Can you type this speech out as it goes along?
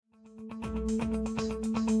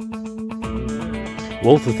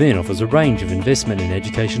Wealth Within offers a range of investment and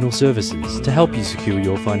educational services to help you secure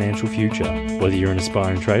your financial future. Whether you're an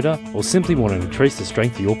aspiring trader or simply want to increase the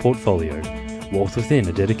strength of your portfolio, Wealth Within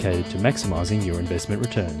are dedicated to maximising your investment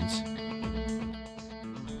returns.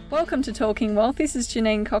 Welcome to Talking Wealth. This is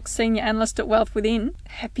Janine Cox, Senior Analyst at Wealth Within.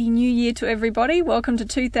 Happy New Year to everybody. Welcome to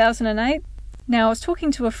 2008. Now, I was talking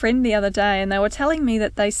to a friend the other day and they were telling me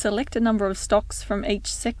that they select a number of stocks from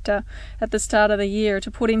each sector at the start of the year to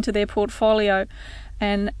put into their portfolio.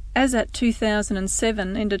 And as at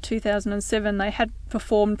 2007, into 2007, they had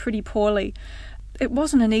performed pretty poorly. It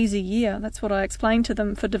wasn't an easy year. That's what I explained to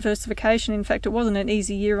them for diversification. In fact, it wasn't an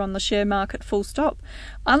easy year on the share market, full stop.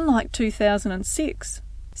 Unlike 2006.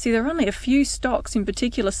 See, there are only a few stocks in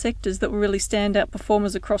particular sectors that were really standout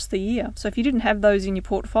performers across the year. So if you didn't have those in your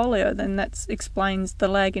portfolio, then that explains the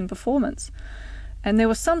lag in performance. And there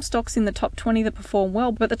were some stocks in the top 20 that performed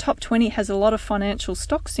well, but the top 20 has a lot of financial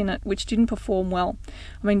stocks in it which didn't perform well.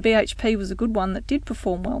 I mean, BHP was a good one that did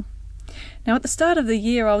perform well. Now, at the start of the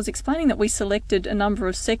year, I was explaining that we selected a number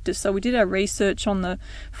of sectors. So we did our research on the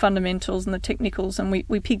fundamentals and the technicals, and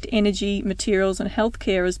we picked energy, materials and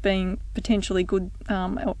healthcare as being potentially good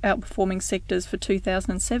outperforming sectors for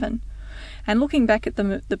 2007. And looking back at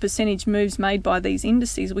the percentage moves made by these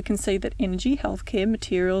indices, we can see that energy, healthcare,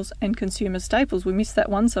 materials and consumer staples, we missed that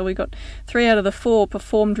one, so we got 3 out of the 4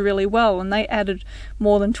 performed really well, and they added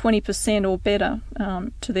more than 20% or better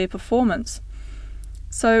to their performance.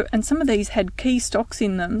 So, and some of these had key stocks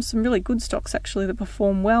in them, some really good stocks actually that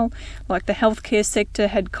performed well, like the healthcare sector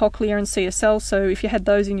had Cochlear and CSL, so if you had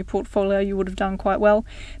those in your portfolio you would have done quite well.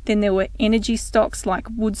 Then there were energy stocks like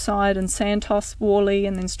Woodside and Santos, Worley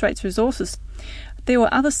and then Straits Resources. There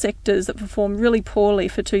were other sectors that performed really poorly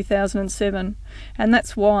for 2007, and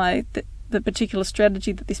that's why the particular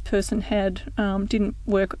strategy that this person had didn't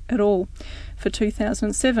work at all for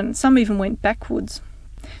 2007. Some even went backwards.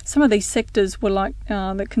 Some of these sectors were like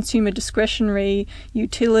the consumer discretionary,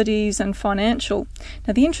 utilities and financial.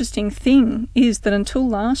 Now the interesting thing is that until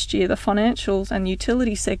last year the financials and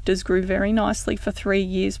utility sectors grew very nicely for 3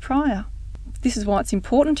 years prior. This is why it's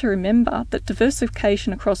important to remember that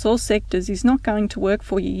diversification across all sectors is not going to work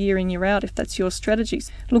for you year in, year out if that's your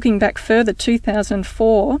strategies. Looking back further,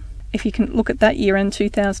 2004, if you can look at that year and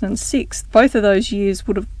 2006, both of those years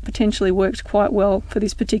would have potentially worked quite well for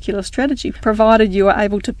this particular strategy, provided you are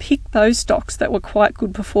able to pick those stocks that were quite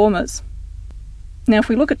good performers. Now, if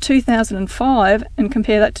we look at 2005 and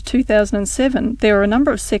compare that to 2007, there are a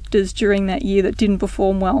number of sectors during that year that didn't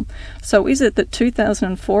perform well. So is it that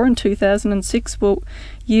 2004 and 2006 were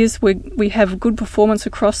years where we have good performance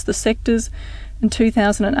across the sectors? In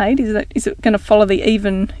 2008, is it going to follow the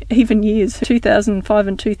even years? 2005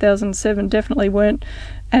 and 2007 definitely weren't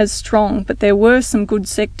as strong, but there were some good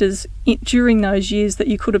sectors during those years that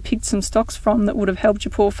you could have picked some stocks from that would have helped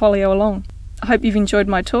your portfolio along. I hope you've enjoyed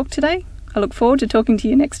my talk today. I look forward to talking to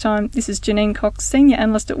you next time. This is Janine Cox, Senior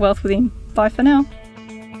Analyst at Wealth Within. Bye for now.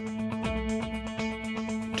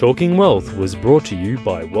 Talking Wealth was brought to you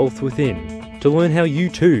by Wealth Within. To learn how you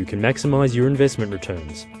too can maximise your investment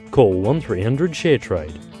returns, call 1300 SHARE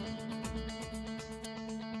TRADE.